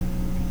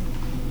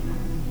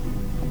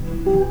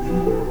Yo,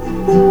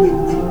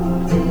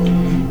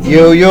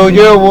 yo,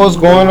 yo, what's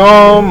going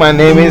on? My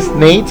name is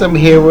Nate. I'm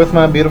here with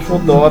my beautiful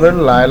daughter,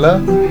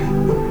 Lila.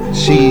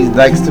 She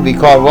likes to be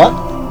called what?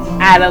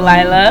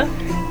 Adelila.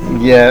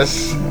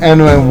 Yes.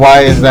 And why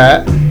is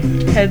that?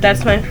 Because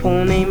that's my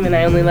full name, and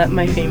I only let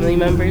my family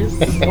members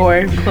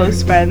or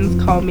close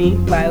friends call me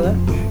Lila.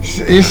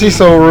 Is she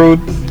so rude?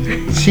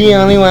 She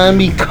only want to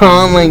be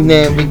called like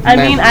that.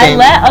 I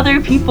let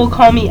other people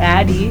call me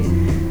Addie.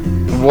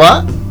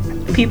 What?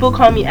 People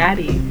call me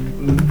Addie.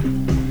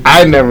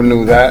 I never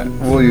knew that.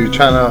 Were you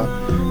trying to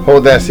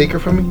hold that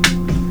secret from me?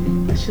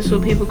 That's just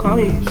what people call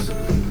me.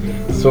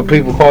 So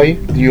people call you?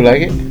 Do you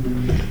like it? I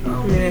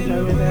mean, I'm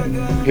fine with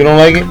it. You don't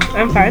like it?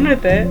 I'm fine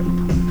with it.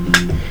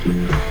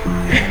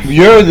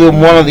 You're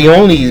one of the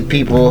only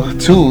people,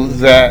 too,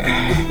 that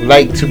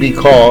like to be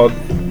called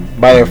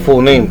by their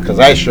full name. Because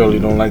I surely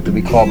don't like to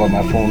be called by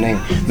my full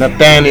name.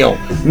 Nathaniel.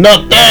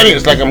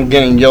 It's like I'm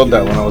getting yelled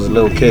at when I was a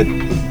little kid.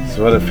 That's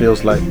what it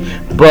feels like.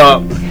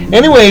 But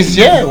anyways,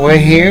 yeah, we're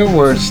here.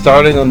 We're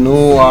starting a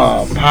new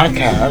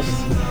podcast.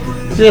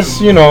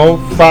 Just,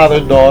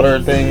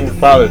 father-daughter thing,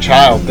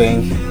 father-child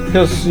thing.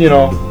 Just,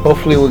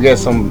 hopefully we'll get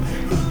some,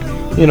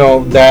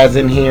 dads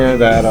in here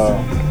that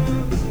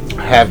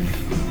have,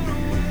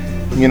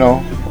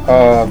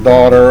 a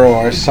daughter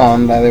or a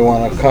son that they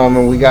want to come.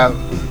 And we got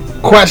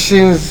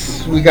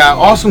questions. We got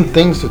awesome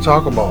things to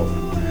talk about.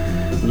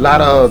 A lot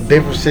of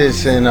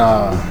differences in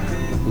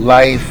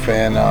life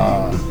and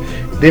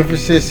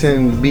differences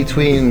in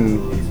between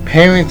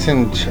parents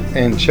and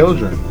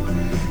children.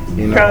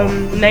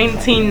 From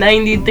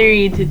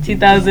 1993 to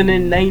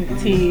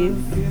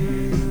 2019.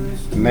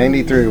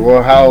 93.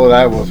 Well, how old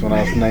I was when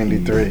I was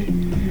 93.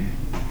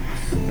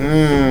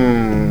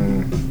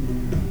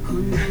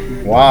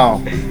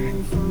 Wow.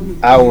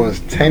 I was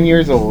 10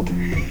 years old.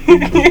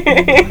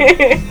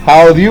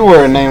 How old you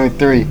were in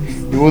 93?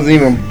 You wasn't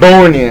even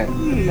born yet.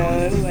 No,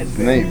 it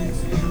wasn't.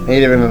 Ain't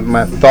even in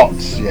my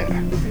thoughts yet.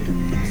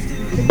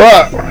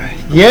 But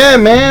yeah,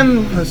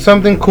 man,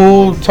 something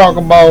cool. Talk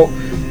about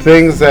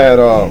things that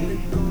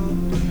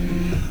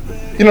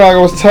like I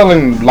was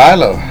telling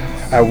Lila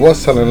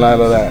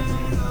that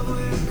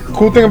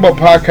cool thing about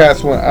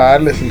podcasts. When I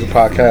listen to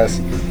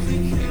podcasts,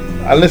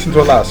 I listen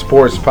to a lot of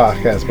sports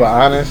podcasts. But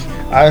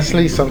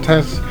honestly,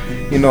 sometimes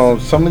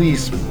some of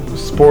these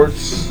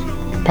sports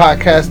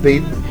podcasts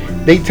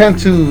they tend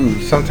to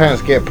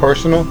sometimes get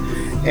personal,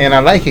 and I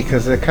like it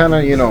because it kind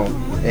of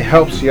it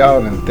helps you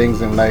out in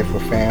things in life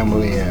with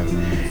family, and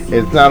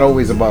it's not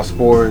always about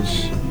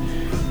sports.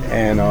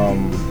 And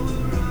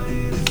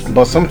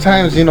but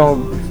sometimes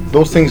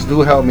those things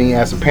do help me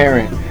as a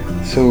parent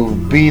to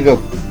be the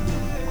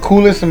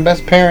coolest and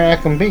best parent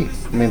I can be.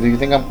 I mean, do you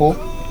think I'm cool?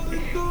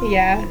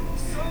 Yeah.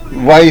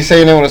 Why are you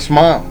saying that with a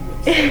smile?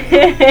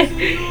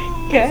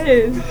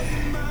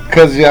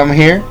 Because I'm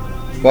here?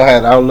 Go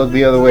ahead, I'll look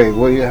the other way.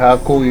 How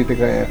cool you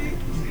think I am?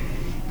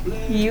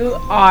 You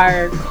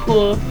are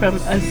cool from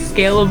a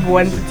scale of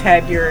 1 to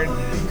 10. You're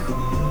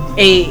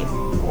 8.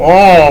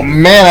 Oh,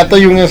 man, I thought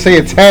you were going to say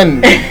a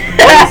 10. He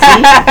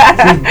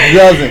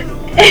doesn't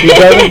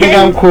think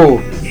I'm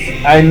cool.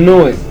 I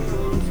knew it.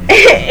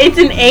 It's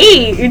an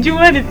 8. Did you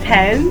want a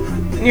 10?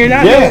 You're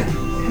not. Yeah.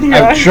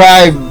 I've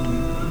tried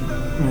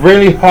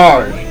really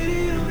hard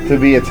to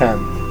be a 10.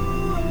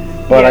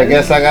 But I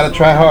guess I got to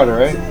try harder,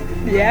 right?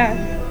 Yeah.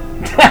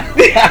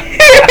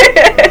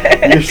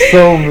 You're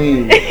so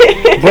mean.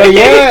 But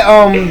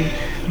yeah,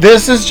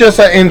 this is just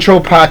an intro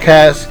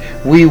podcast.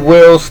 We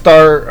will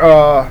start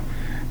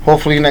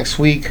hopefully next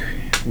week.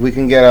 We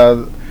can get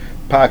a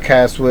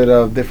podcast with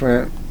a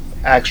different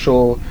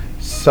actual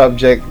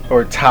subject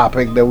or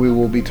topic that we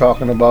will be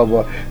talking about.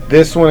 But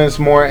this one is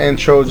more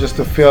intro, just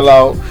to fill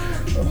out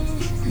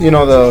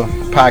the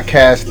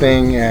podcast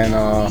thing and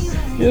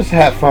just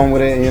have fun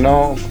with it,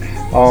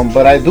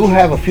 But I do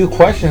have a few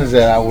questions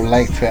that I would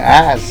like to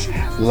ask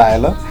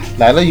Lila.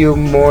 Lila, you're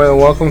more than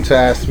welcome to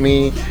ask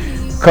me a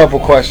couple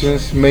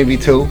questions, maybe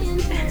 2,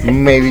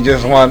 maybe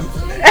just 1.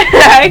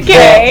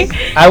 Okay. But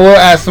I will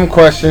ask some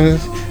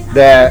questions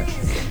that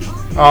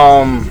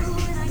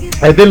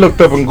I did look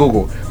up on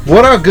Google.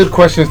 What are good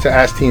questions to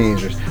ask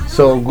teenagers?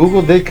 So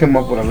Google did come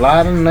up with a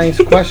lot of nice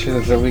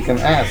questions that we can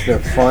ask. They're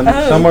fun.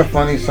 Oh. Some are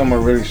funny, some are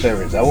really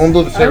serious. I won't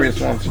do the serious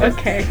ones yet.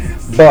 Okay.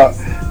 But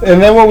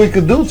and then what we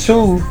could do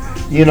too,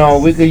 we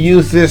could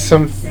use this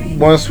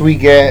once we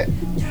get,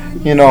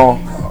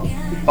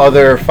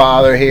 other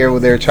father here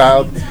with their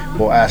child.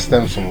 We'll ask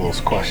them some of those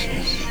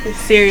questions. The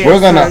serious We're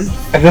gonna ones.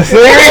 the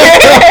serious.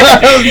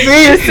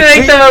 Just to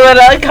make them a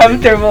little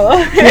uncomfortable.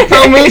 You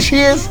know me,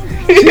 she's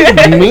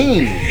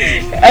mean.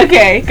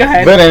 Okay, go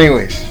ahead. But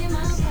anyways,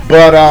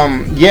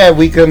 yeah,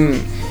 we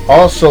can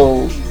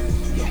also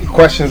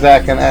questions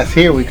that I can ask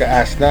here. We can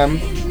ask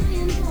them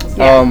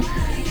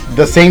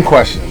the same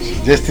questions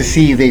just to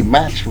see if they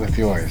match with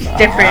yours.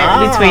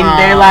 Different between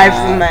their lives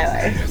and my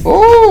life.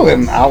 Oh,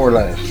 and our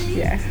lives.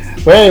 Yeah.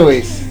 But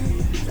anyways,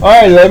 all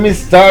right. Let me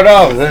start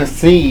off. Let's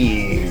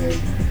see.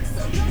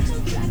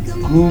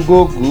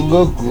 Google.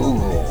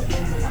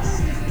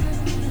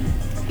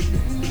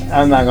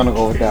 I'm not gonna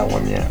go with that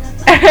one yet.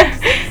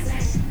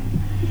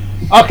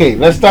 Okay,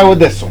 let's start with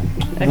this one.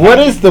 Okay. What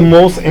is the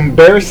most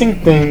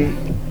embarrassing thing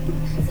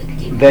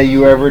that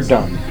you ever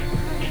done?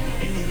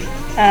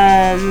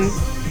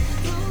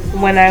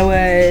 When I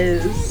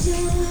was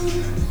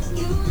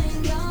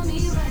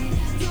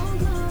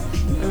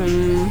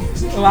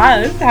wow,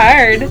 this is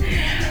hard.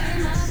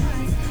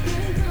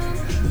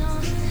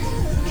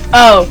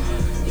 Oh,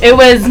 it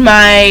was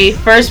my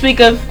first week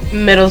of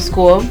middle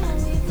school,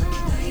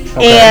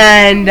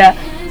 and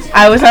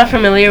I was not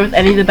familiar with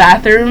any of the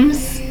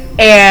bathrooms.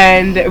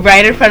 And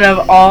right in front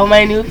of all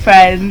my new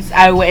friends,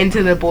 I went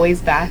into the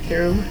boys'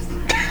 bathroom.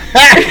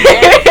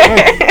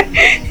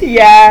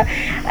 Yeah,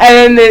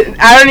 and then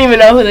I don't even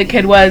know who the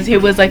kid was. He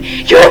was like,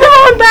 "You're in the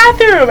wrong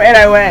bathroom," and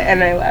I went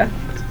and I left.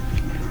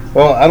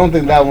 Well, I don't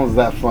think that one's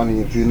that funny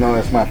if you know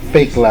it's my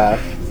fake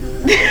laugh.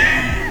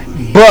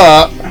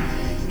 But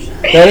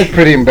that is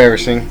pretty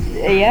embarrassing.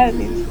 Yeah.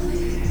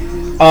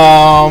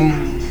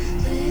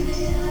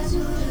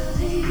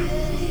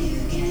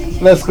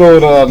 Let's go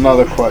to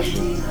another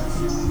question.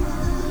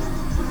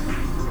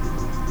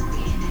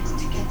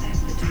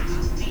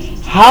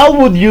 How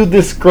would you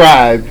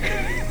describe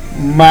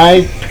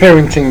my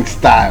parenting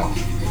style?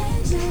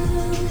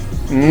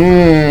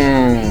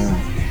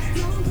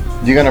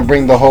 You're gonna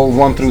bring the whole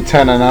 1 through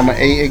 10 and I'm an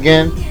 8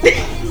 again?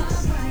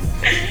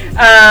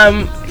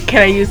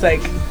 Can I use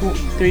like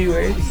 3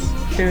 words?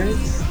 3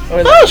 words?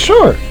 Or Oh,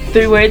 sure.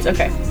 3 words?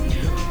 Okay.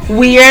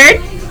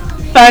 Weird,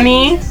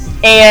 funny,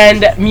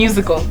 and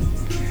musical.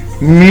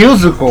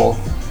 Musical.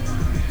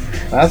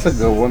 That's a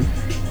good one.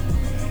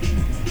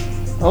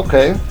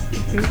 Okay.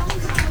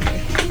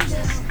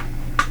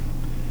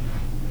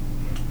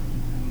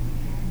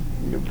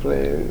 You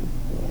play.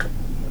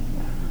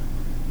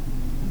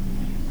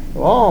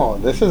 Oh,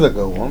 this is a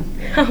good one.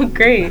 Oh,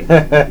 great.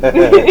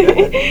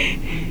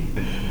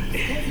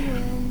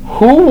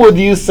 Who would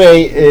you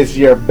say is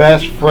your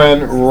best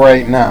friend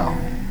right now?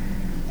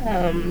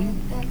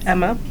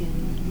 Emma.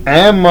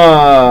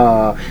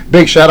 Emma.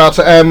 Big shout out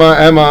to Emma.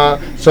 Emma,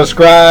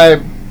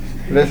 subscribe.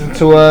 Listen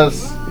to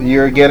us.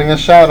 You're getting a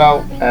shout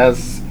out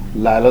as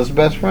Lila's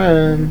best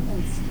friend.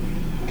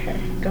 Okay,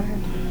 go ahead.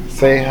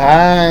 Say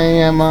hi,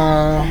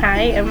 Emma.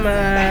 Hi,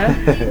 Emma.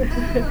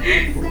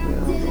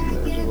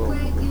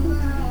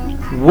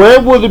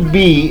 Where would it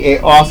be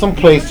an awesome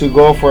place to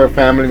go for a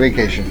family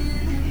vacation?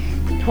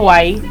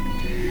 Hawaii.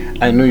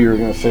 I knew you were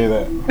going to say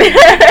that.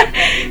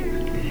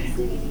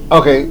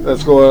 Okay,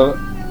 let's go.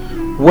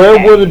 Where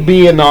would it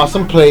be an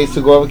awesome place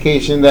to go on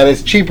vacation that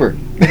is cheaper?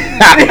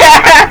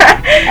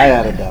 I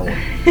added that one.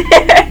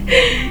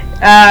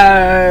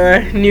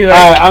 New York.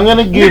 Alright, I'm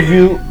gonna give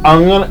you.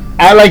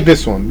 I like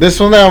this one. This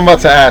one that I'm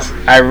about to ask.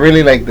 I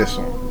really like this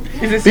one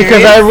Is it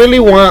because serious? I really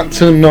want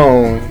to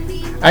know.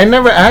 I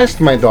never asked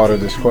my daughter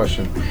this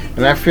question,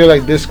 and I feel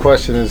like this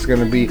question is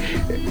gonna be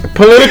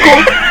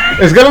political.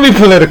 It's gonna be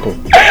political.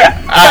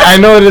 I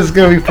know it is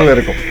gonna be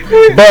political,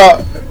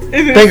 but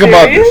think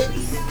about this.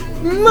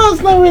 No,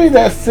 it's not really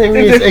that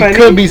serious. Is it funny?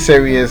 Could be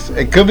serious.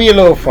 It could be a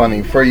little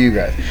funny for you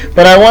guys.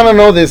 But I want to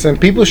know this, and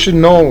people should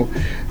know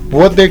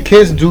what their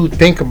kids do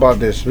think about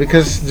this,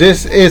 because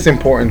this is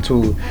important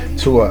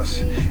to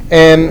us.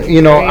 And,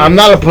 you know, I'm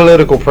not a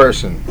political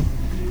person,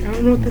 I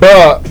don't know what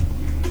but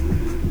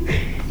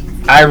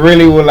I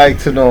really would like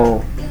to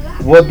know,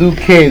 what do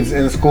kids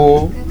in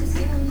school...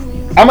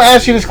 I'm going to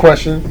ask you this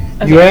question.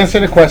 Okay. You answer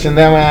the question,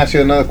 then I'm going to ask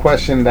you another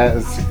question that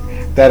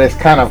is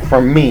kind of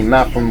from me,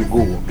 not from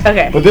Google.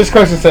 Okay. But this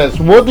question says,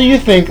 what do you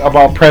think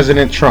about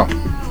President Trump?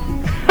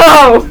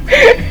 Oh.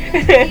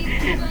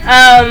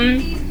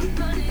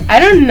 I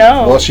don't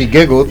know. Well, she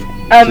giggled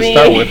I to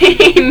start with.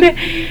 mean,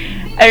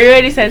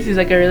 everybody says he's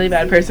like a really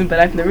bad person, but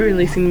I've never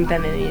really seen him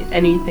done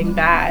anything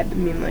bad. I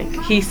mean, like,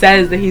 he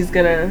says that he's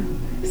gonna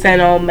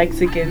send all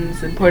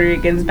Mexicans and Puerto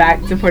Ricans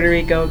back to Puerto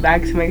Rico,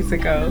 back to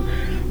Mexico.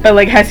 But,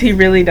 like, has he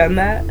really done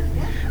that?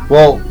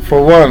 Well,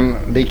 for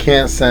one, they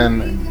can't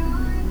send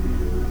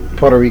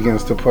Puerto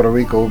Ricans to Puerto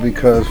Rico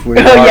because we're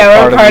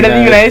we're part of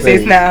the United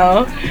States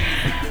now.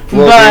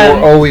 Well, but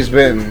we've always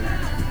been.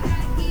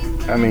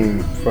 I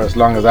mean, for as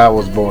long as I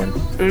was born.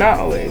 not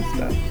always,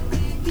 though.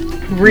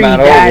 Read, Not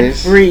Dad.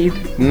 always. Read.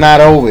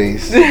 Not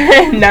always.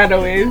 Not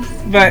always,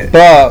 but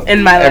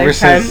In my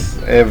lifetime.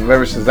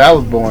 ever since I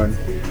was born,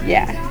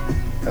 yeah.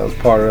 that was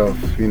part of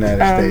the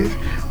United States.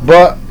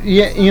 But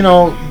yeah, you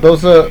know,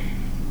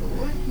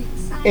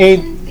 it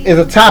is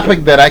a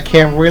topic that I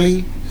can't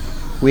really.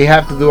 We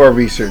have to do our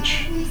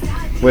research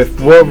with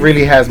what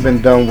really has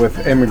been done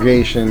with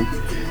immigration.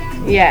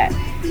 Yeah.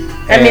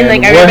 I mean, And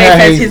like, what everybody has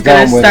says he he's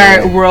gonna done with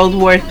start it? World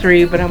War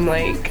III, but I'm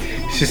like,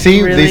 You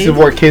see, Really? this is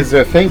what kids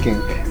are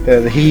thinking,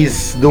 that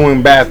he's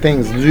doing bad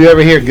things. Do you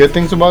ever hear good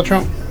things about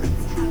Trump?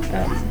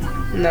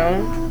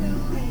 no.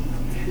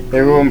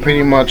 Everyone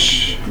pretty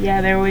much.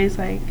 Yeah, they're always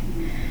like,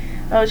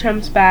 oh,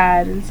 Trump's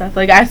bad and stuff.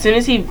 Like, as soon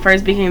as he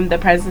first became the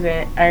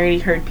president, I already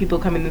heard people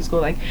coming to school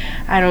like,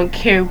 I don't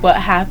care what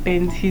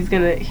happens, he's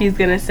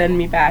gonna send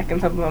me back and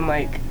something. I'm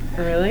like,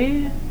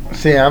 really?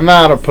 See, I'm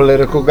not a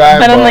political guy,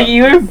 but I'm like,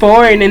 you were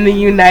born in the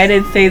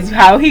United States.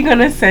 How he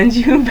gonna send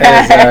you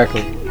back?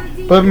 Exactly.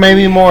 But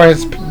maybe more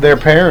their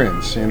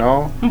parents, you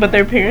know. But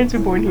their parents were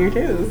born here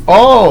too.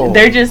 Oh.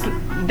 They're just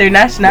their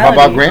nationality.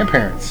 How about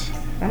grandparents?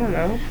 I don't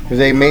know. Because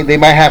they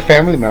might have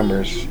family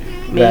members.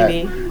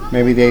 Maybe.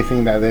 Maybe they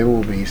think that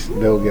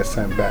they'll get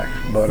sent back.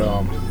 But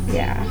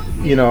yeah.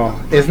 You know,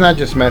 it's not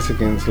just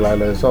Mexicans,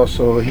 Lila. It's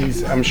also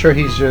I'm sure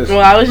he's just.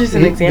 Well, I was just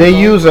an example. They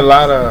use a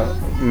lot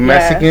of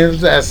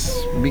Mexicans as.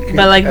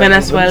 But like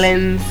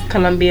Venezuelans,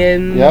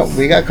 Colombians. Yep,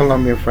 we got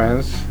Colombian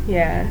friends.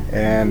 Yeah.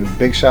 And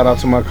big shout out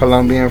to my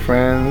Colombian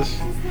friends,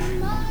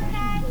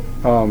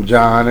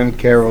 John and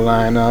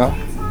Carolina,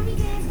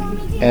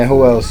 and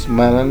who else?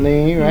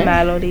 Melanie, right?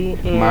 Mallory.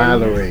 And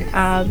Mallory.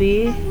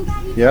 Abby.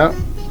 Yeah,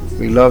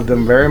 we love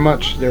them very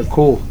much. They're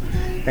cool,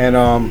 and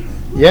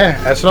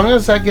yeah. As long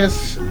as I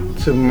guess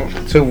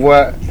to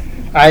what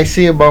I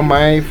see about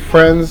my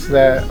friends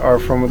that are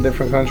from a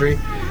different country,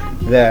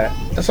 that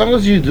as long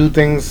as you do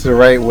things the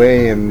right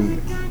way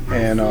and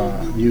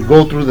you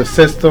go through the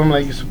system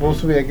like you're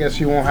supposed to be, I guess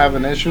you won't have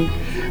an issue.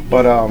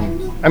 But I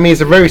mean, it's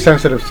a very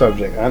sensitive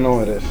subject. I know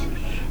it is.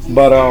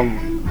 But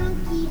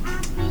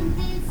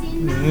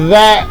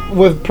that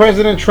with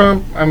President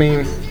Trump, I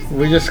mean,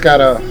 we just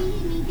gotta,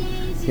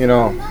 you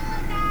know,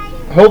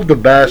 hope the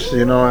best,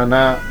 you know, and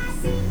not.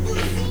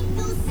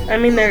 I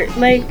mean,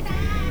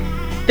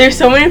 there's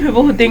so many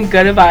people who think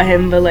good about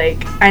him, but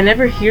like I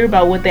never hear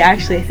about what they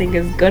actually think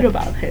is good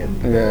about him.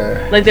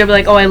 Yeah. Like they'll be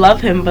like, "Oh, I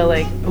love him," but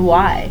like,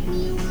 why?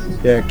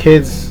 Yeah,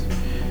 kids.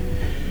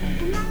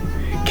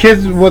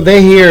 What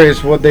they hear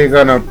is what they're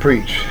gonna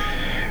preach.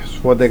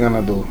 It's what they're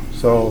gonna do.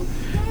 So,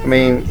 I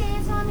mean,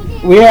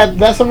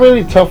 that's a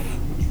really tough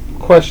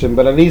question,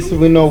 but at least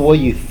we know what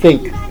you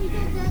think.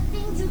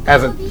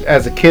 As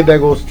a kid that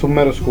goes to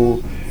middle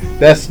school,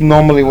 that's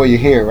normally what you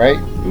hear, right?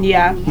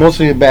 Yeah.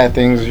 Mostly the bad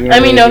things. I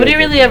mean, nobody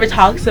really ever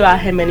talks about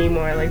him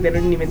anymore. Like, they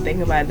don't even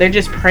think about it. They're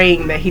just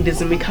praying that he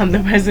doesn't become the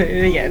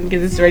president again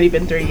because it's already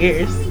been 3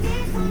 years.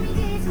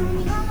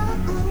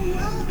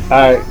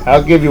 Alright,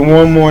 I'll give you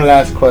one more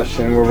last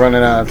question. We're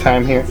running out of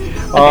time here.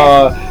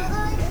 Okay.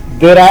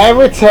 Did I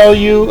ever tell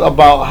you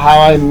about how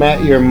I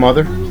met your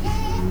mother?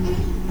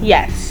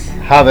 Yes.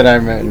 How did I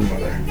met your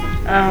mother?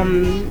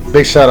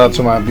 Big shout out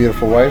to my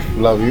beautiful wife.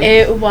 Love you.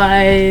 It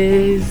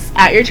was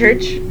at your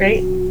church,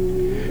 right?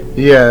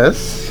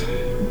 Yes.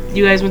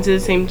 You guys went to the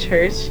same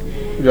church.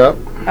 Yep.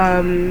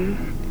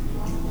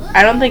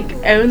 I don't think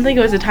it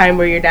was a time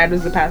where your dad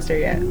was the pastor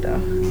yet, though.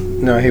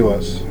 No, he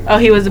was. Oh,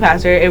 he was the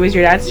pastor. It was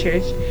your dad's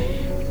church,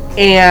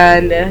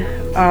 and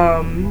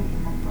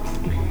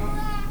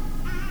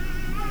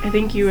I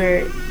think you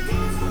were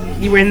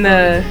in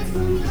the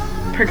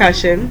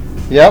percussion.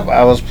 Yep,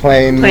 I was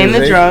playing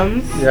music. The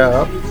drums.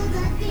 Yep.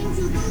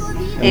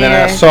 And then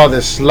I saw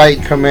this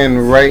light come in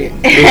right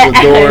through the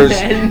doors,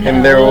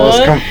 and there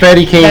was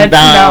confetti came down.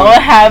 That's not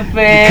what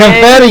happened.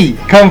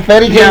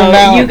 Confetti came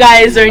down. You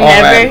guys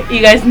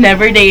you guys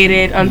never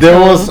dated until there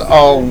was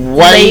a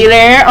white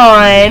later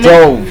on.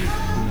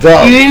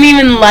 Dove. You didn't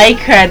even like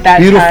her at that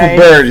Beautiful time.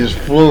 bird just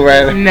flew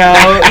right.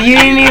 No, you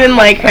didn't even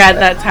like her at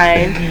that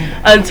time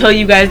until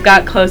you guys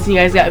got close and you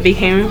guys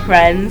became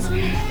friends.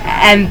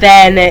 And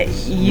then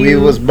we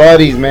was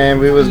buddies, man.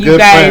 We was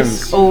good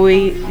friends.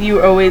 You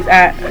were always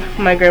at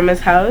my grandma's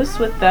house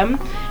with them,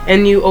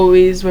 and you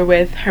always were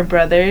with her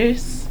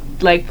brothers,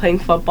 like playing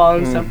football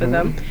and stuff with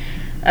them.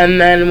 And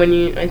then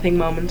when I think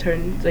Mama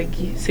turned like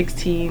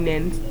 16,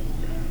 and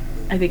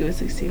I think it was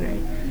 16,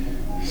 right?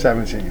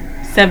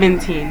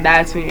 17.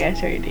 That's when you guys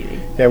started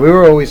dating. Yeah, we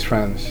were always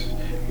friends.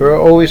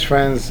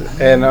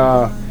 And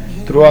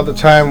throughout the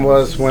time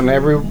was when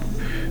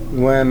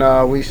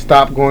we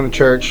stopped going to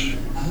church.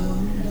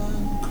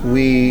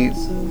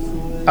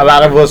 A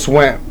lot of us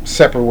went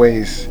separate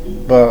ways,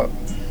 but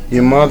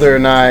your mother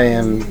and I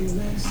and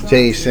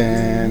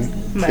Jason,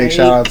 Mike. Big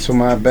shout out to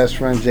my best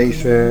friend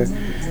Jason,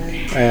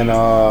 and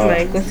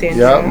Mike with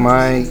Sandra. Yep,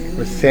 Mike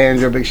with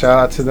Sandra, big shout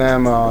out to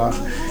them,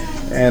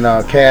 and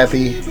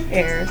Kathy.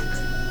 Eric.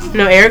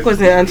 No, Eric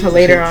wasn't until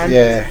later on.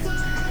 Yeah.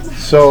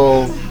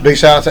 So big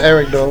shout out to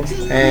Eric though,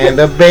 and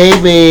the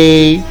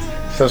baby.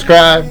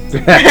 Subscribe.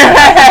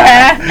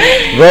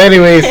 But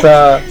anyways,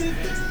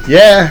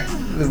 yeah.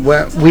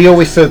 We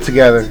always stood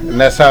together, and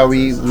that's how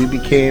we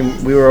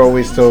were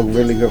always still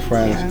really good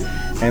friends.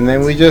 Yeah. And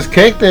then we just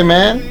kicked it,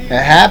 man. It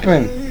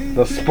happened.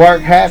 The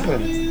spark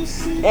happened.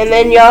 And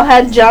then y'all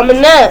had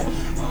Jaminette.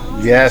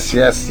 Yes.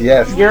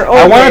 You're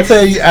I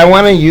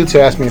wanted you to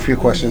ask me a few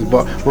questions,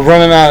 but we're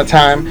running out of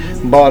time.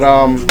 But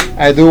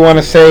I do want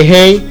to say,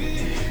 hey,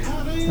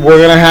 we're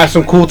gonna have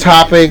some cool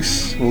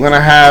topics. We're gonna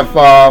have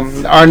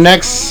our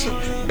next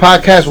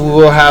podcast. We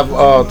will have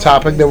a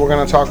topic that we're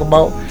gonna talk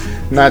about.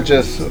 Not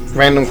just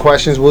random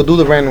questions. We'll do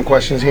the random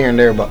questions here and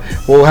there, but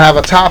we'll have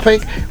a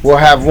topic. We'll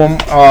have one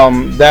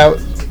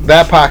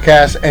that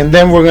podcast, and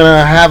then we're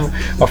gonna have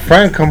a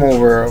friend come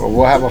over.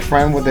 We'll have a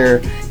friend with their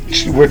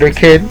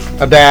kid,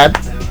 a dad,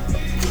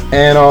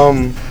 and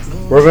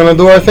we're gonna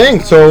do our thing.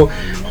 So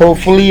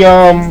hopefully,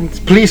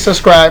 please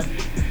subscribe.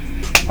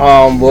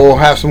 We'll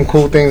have some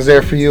cool things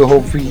there for you.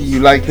 Hopefully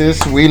you like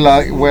this. We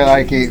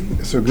like it.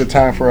 It's a good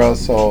time for us.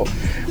 So,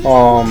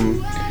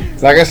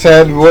 like I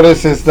said,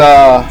 this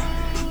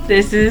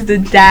is the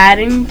Dad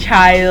and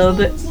Child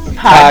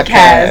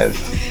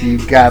podcast. You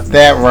got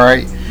that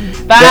right.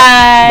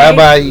 Bye.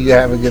 Bye. You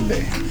have a good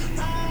day.